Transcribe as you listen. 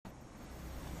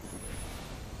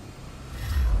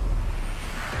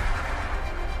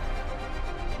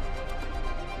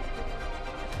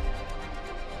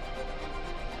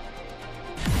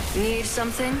Need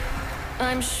something?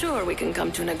 I'm sure we can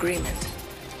come to an agreement.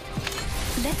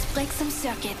 Let's break some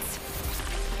circuits.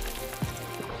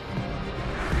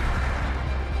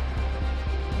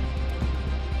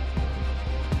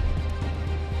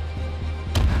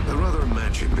 The rather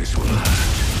imagine this will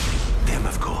hurt. Them,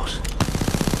 of course.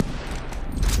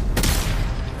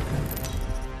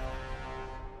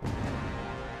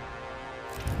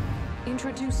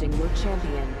 Introducing your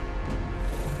champion.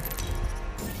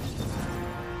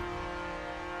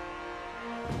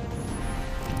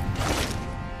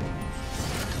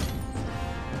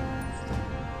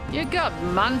 You got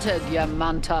munted, you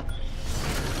munter.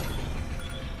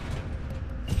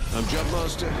 I'm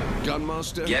Jumpmaster,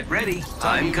 Gunmaster. Get ready.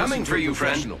 I'm coming for you,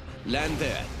 friend. Land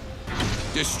there.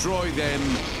 Destroy them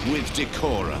with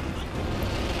decorum.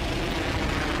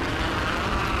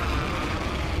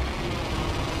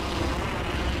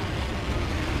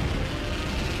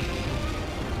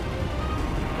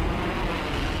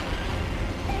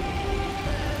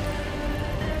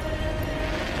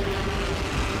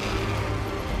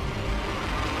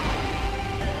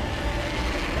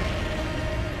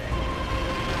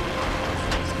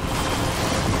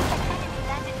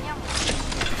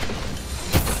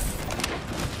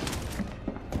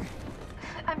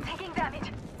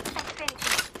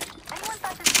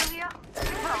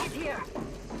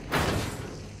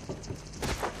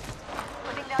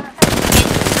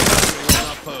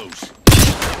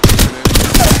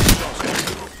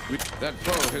 That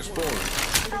foe has fallen.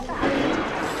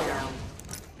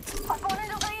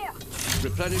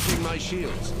 Replenishing my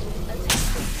shields.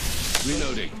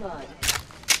 Reloading.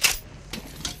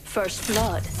 First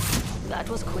blood. That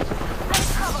was quick.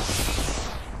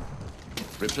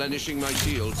 Replenishing my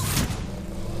shields.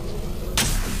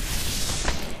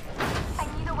 I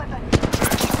need a weapon.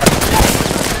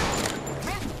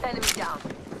 Enemy down.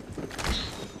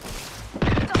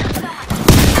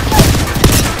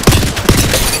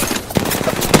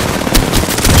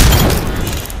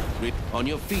 On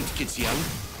your feet, kids young.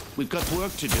 We've got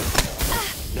work to do.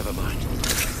 Never mind.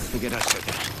 Forget I said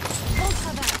that.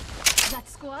 That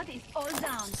squad is all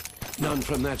down. None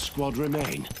from that squad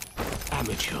remain.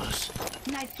 Amateurs.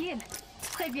 Nice kill.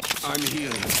 Très bien. I'm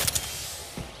healing.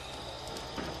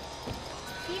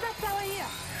 Eva tower here.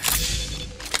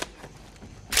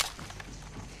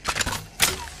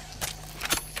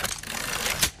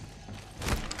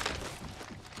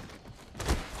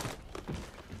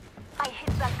 I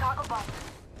hit that cargo bomb.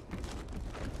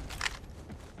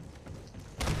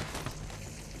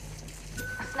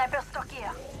 Sniper stock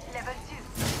here. Level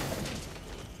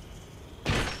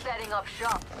 2. Setting up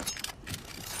shop.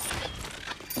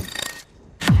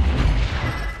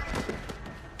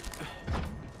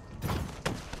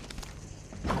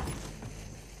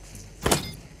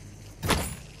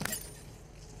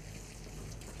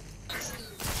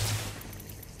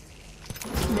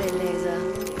 Beleza.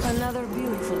 Another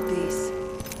beautiful piece.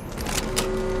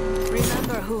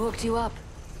 Remember who hooked you up?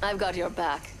 I've got your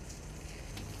back.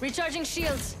 Recharging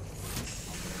shields.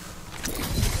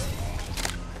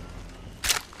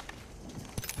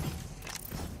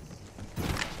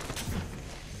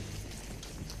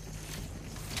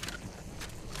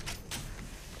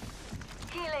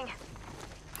 Healing.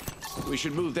 We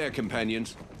should move there,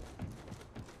 companions.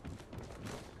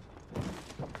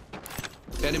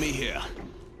 Enemy here.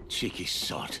 Cheeky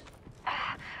sot.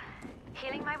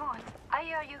 Healing my wounds. I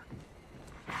hear you.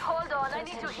 Hold on, I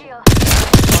need to heal.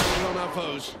 Firing on our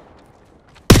foes.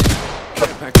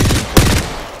 Care package.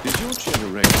 Is your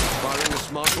generator firing a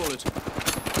smart bullet?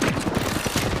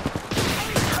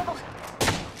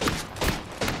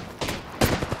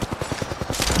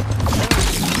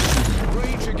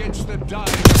 Rage against the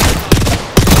dying.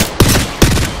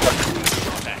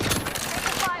 Shot at.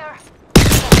 Fire.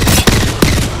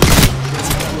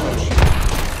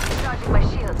 Charging my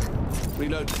shields.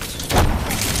 Reload.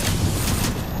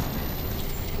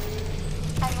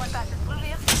 Anyone passes through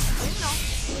here? No.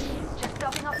 Just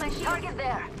topping off my shield. Target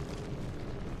there.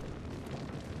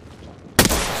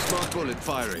 Smart bullet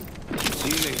firing.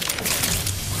 Healing.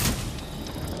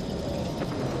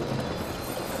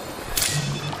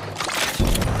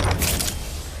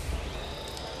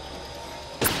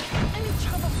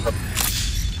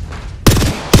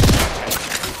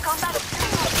 Combat.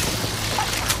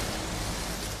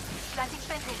 Planting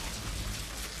fences.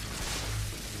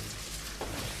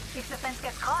 If the fence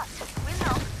gets crossed, we'll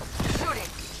know. Shooting.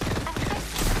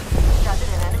 Shattered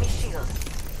an enemy shield.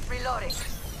 Reloading.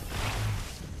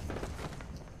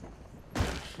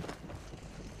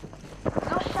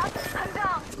 No shot. I'm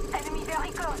down. Enemy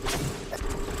very close.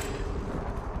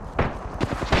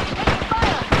 Taking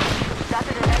fire.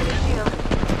 Shattered an enemy shield.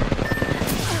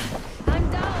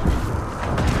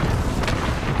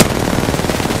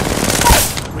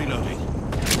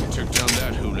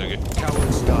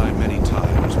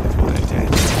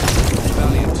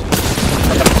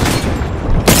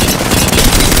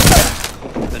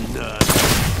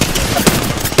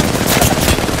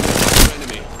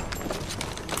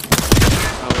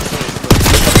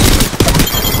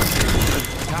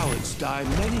 die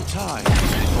many times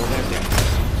before their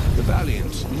death. The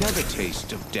valiant never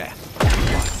taste of death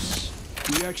once.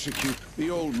 We execute. The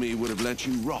old me would have let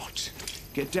you rot.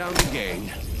 Get down again,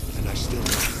 and I still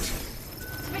might.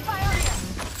 Spitfire here!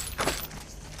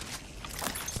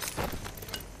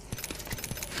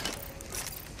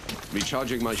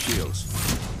 Recharging my shields.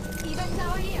 Even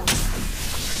tower here!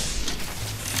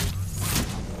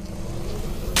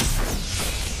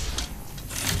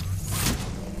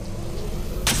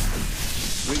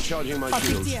 Recharging my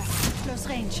shields. Close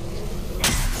range.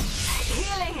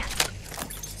 Healing!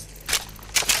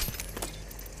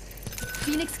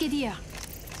 Phoenix geht hier.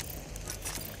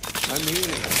 I'm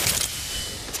healing.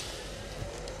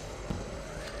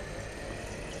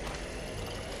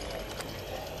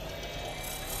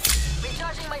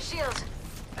 Recharging my shields.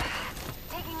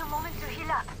 Taking a moment to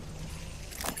heal up.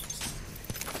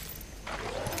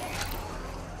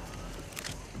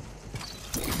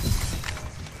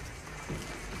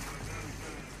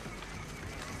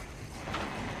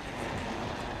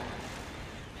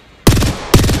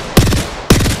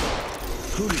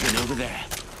 Hooligan over there.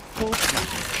 Full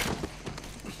traffic.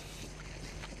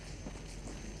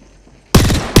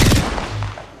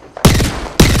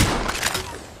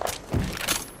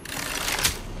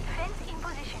 Fence in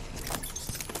position.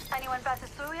 Anyone passes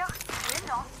through here? We'll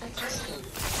know. Attention.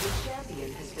 The champion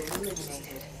has been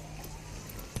eliminated.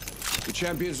 The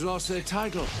champions lost their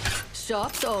title.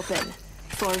 Shops open.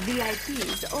 For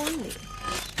VIPs only.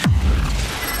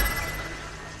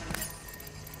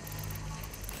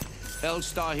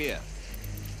 L-Star here.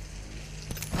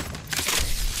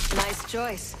 Nice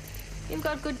choice. You've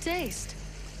got good taste.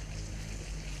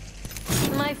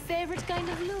 My favorite kind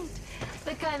of loot.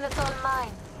 The kind that's all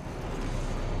mine.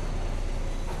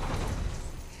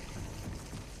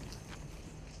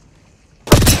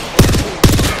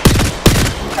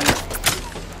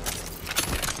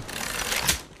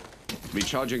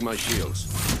 Recharging my shields.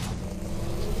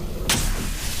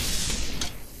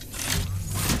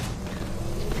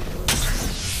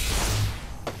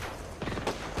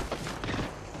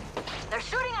 They're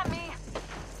shooting at me!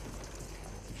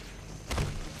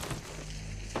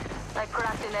 I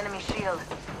cracked an enemy shield.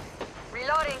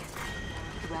 Reloading.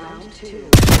 Round 2.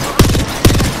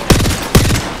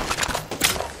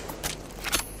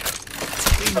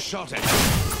 Being shot at.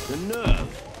 The nerve.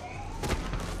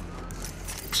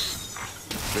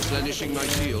 Replenishing my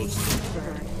shields.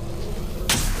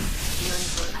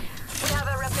 We have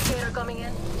a replicator coming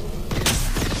in.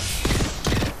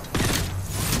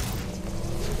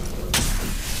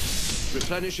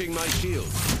 Replenishing my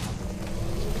shields.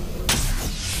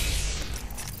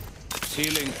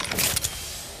 Healing.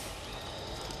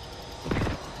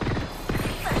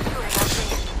 They're shooting at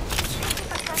me.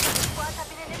 50% of the squads have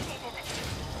been eliminated.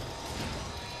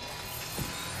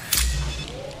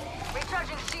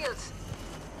 Recharging shields.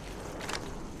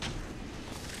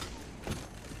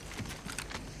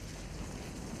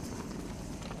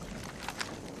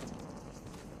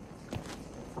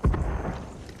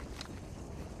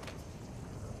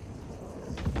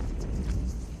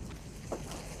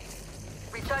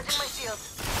 Recharging my shields.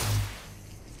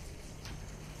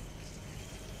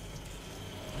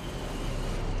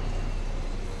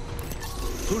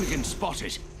 Hooligan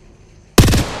spotted.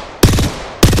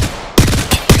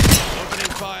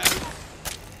 Opening fire.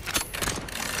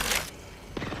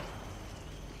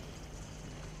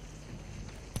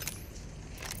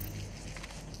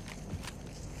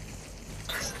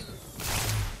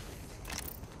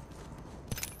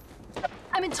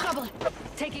 I'm in trouble.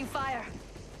 Taking fire.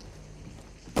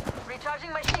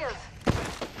 Recharging my shields.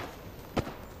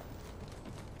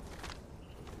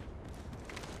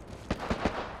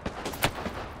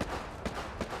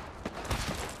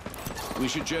 We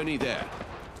should journey there.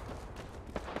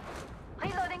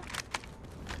 Reloading.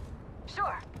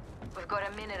 Sure. We've got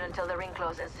a minute until the ring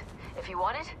closes. If you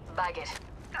want it, bag it.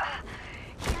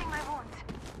 Healing my wounds.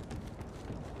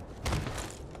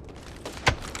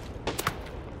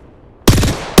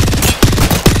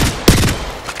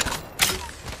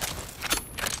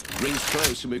 Ring's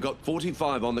close and we've got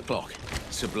 45 on the clock.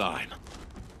 Sublime.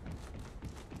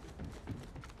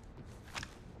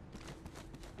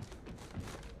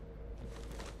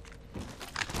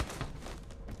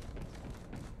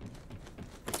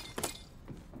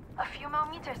 A few more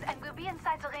meters and we'll be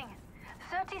inside the ring.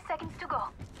 30 seconds to go.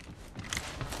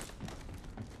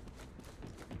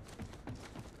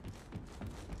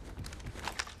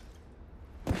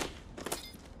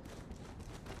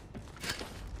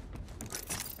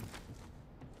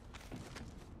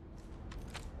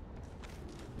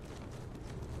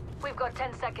 We've got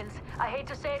 10 seconds. I hate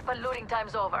to say it, but looting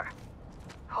time's over.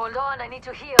 Hold on, I need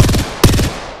to heal.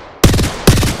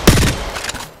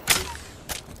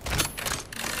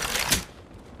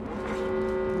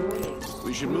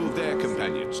 We should move there,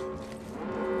 companions.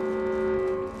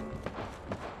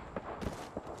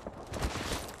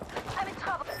 I'm in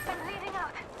trouble. I'm bleeding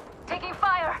out. Taking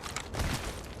fire.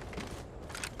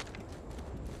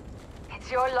 It's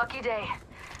your lucky day.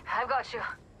 I've got you.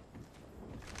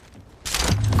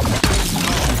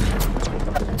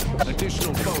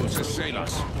 Additional foes assail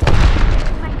us.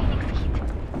 My Phoenix kit.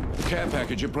 The care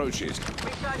package approaches.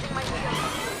 Recharging my shield.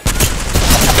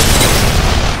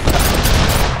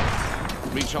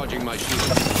 Recharging my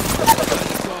shield.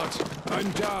 God,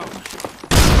 I'm down.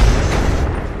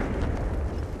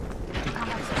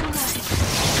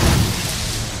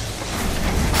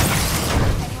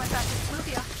 Anyone got this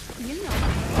Sluvia? You know.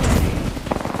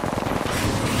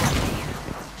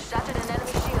 Shattered an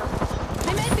enemy shield.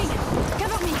 I'm helping.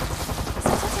 Cover me.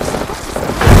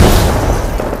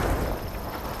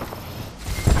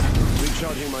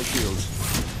 Recharging my shields.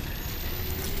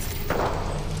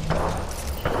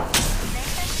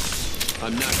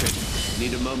 I'm knackered.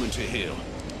 Need a moment to heal.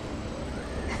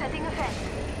 Setting a fence.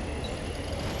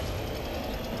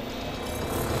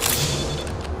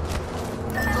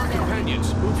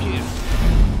 Companions, move here.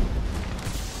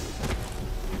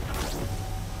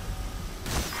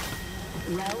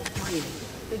 Round 3.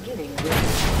 Beginning with...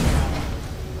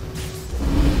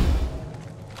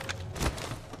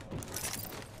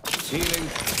 Healing.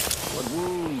 What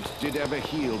wound did ever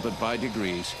heal but by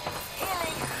degrees?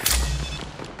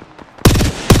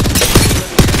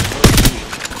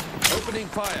 Opening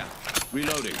fire.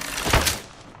 Reloading.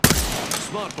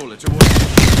 Smart bullet away.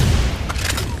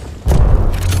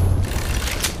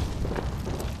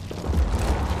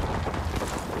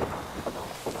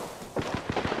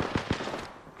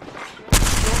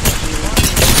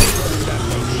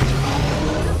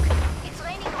 It's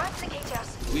raining replicators.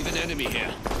 We've an enemy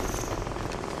here.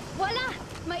 Voila!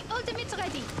 My ultimate's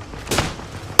ready.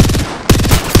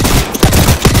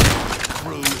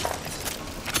 Rude.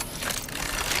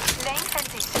 Laying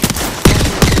fences.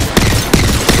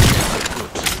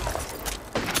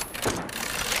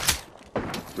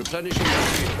 Replenishing my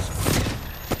shields.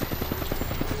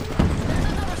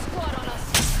 Another squad on us.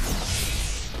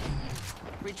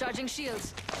 Recharging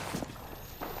shields.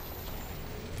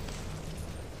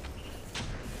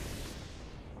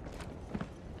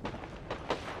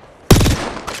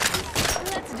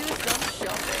 Let's do some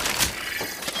shopping.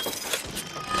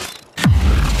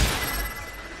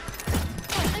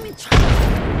 I'm in trouble.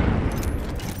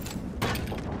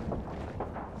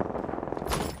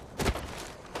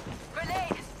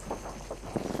 Grenade.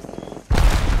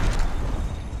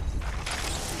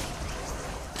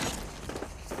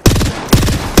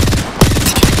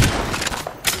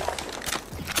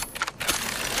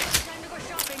 Time to go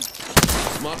shopping.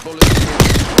 Smart bullet.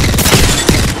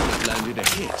 Landed a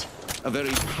hit. A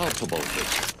very palpable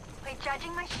hit.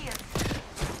 Recharging my shields.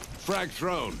 Frag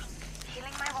thrown.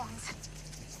 Healing my wounds.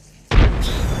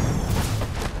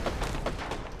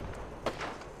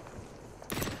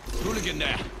 Hooligan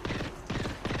there.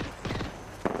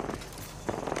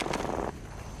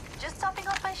 Just topping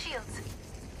off my shields.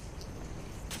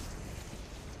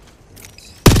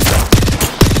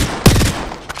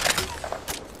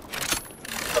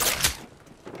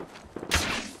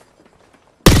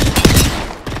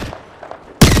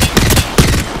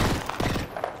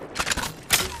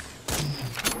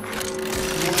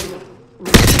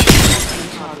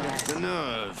 The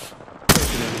nerve.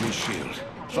 Broken enemy shield.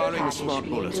 Firing a smart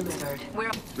bullet. Delivered.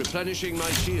 We're... Replenishing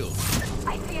my shield.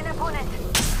 I see an opponent.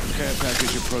 Care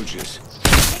package approaches.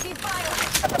 Taking fire.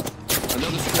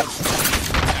 Another squad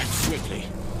strike. Act swiftly.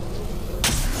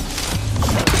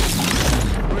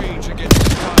 Rage against the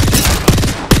tide.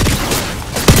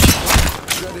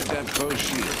 Shredded that bow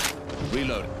shield.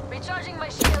 Reload. Recharging my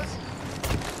shields.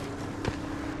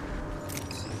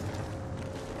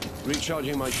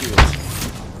 Recharging my shields.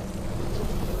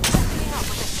 Clean up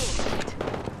with the Phoenix kit.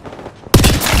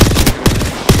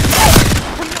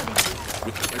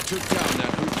 I took down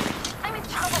that hoop. I'm in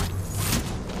trouble.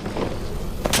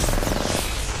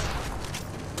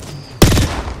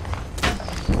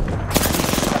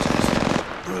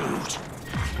 Rude.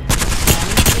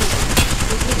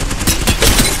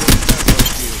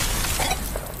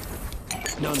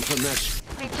 None from that.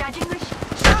 Recharging my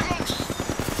shields.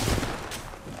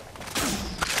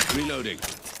 Reloading.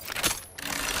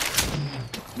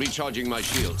 Recharging my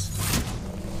shields.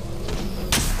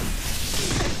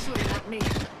 Shooting at me.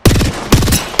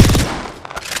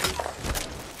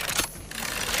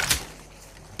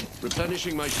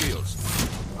 Replenishing my shields.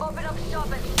 Open up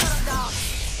shop and shut them down.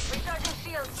 Recharging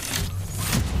shields.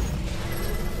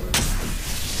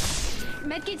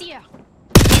 Medkit here.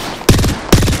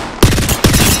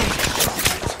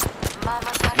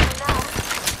 Mama got me now.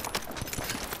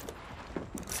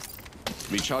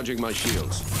 Recharging my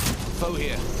shields. Foe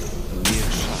here. A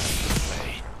mere shadow to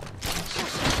play.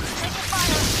 Taking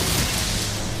fire.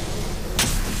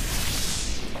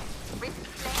 Playing with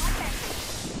fences.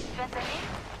 Fentanyl?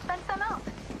 Spend some out.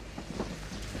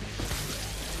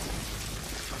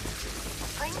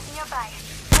 Rings nearby.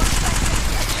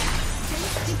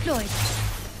 Fence deployed.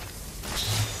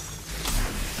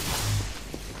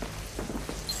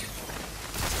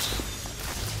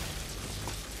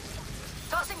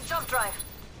 Tossing jump drive.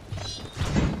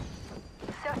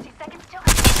 30 seconds till.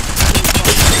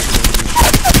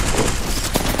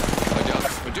 I doubt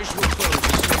additional clothes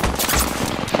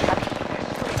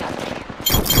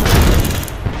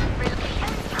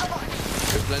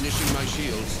is replenishing my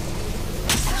shields.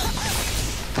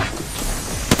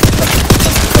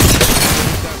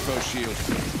 That foe shield.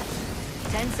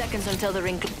 10 seconds until the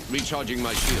ring. Recharging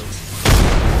my shields.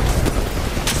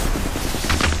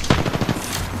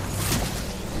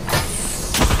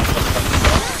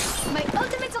 My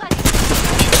ultimate's ready.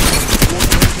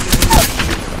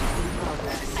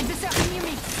 Adversary near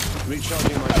me.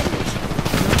 Recharging my shields.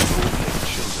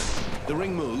 Children. The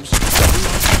ring moves.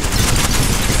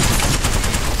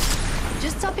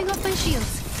 Just topping off my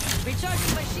shields.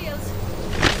 Recharging my shields.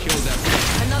 Kill them.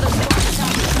 Another squad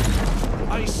attacking.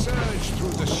 I surge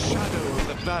through the shadow of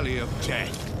the valley of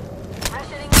death.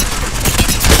 Rationing.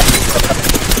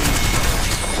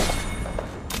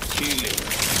 Healing.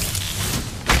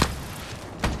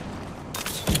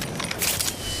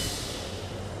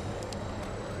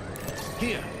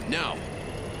 Here, now.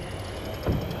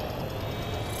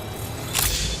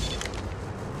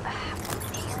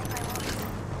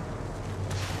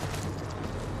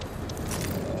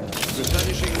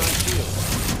 Replenishing my shield.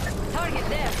 Target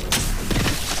there.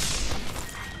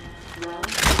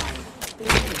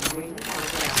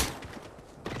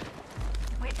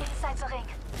 We're inside the ring.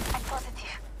 I'm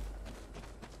positive.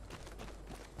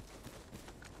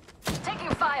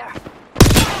 Taking fire.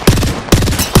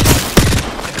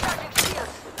 Recharging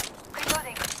shields.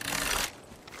 Reloading.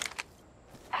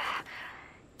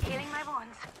 Healing my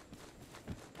wounds.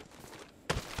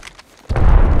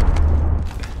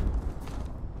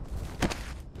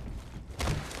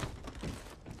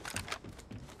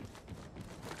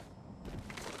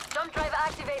 Jump drive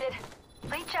activated.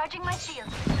 Recharging my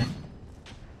shields.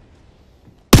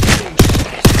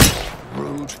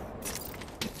 Rude.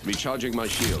 Recharging my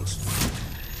shields.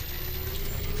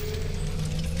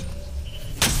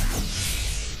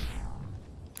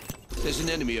 There's an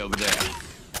enemy over there.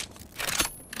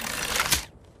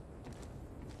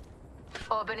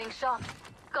 Opening shop.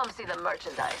 Come see the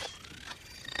merchandise.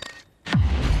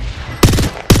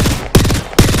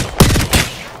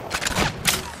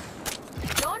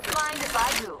 Don't mind if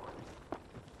I do.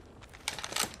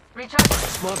 Recharge.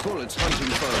 Smart bullets hunting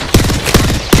foes.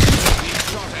 Need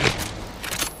shot at.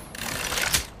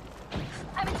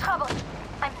 I'm in trouble.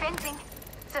 I'm fencing.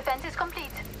 The fence is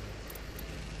complete.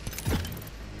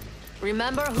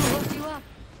 Remember who hooked you up?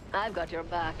 I've got your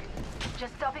back.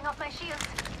 Just topping off my shields.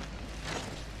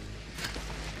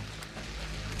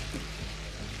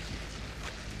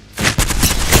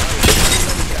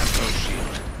 That foe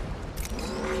shield.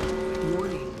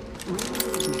 Warning. Ring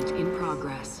movement in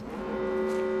progress.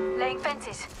 Laying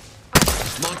fences.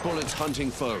 Smart bullets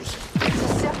hunting foes.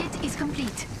 Circuit is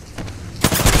complete.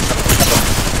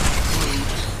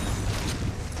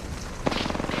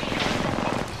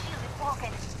 Shield is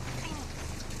broken.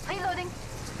 Reloading.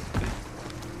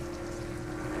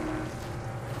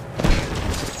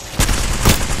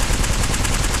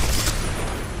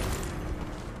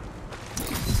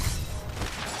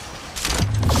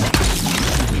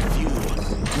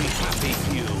 We happy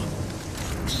few.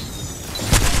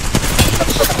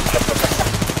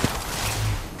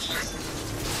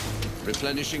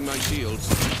 Replenishing my shields.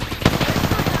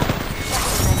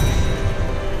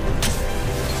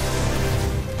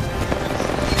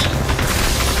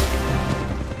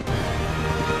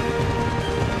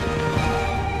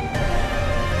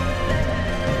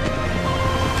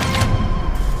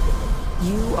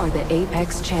 You are the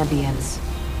Apex Champions.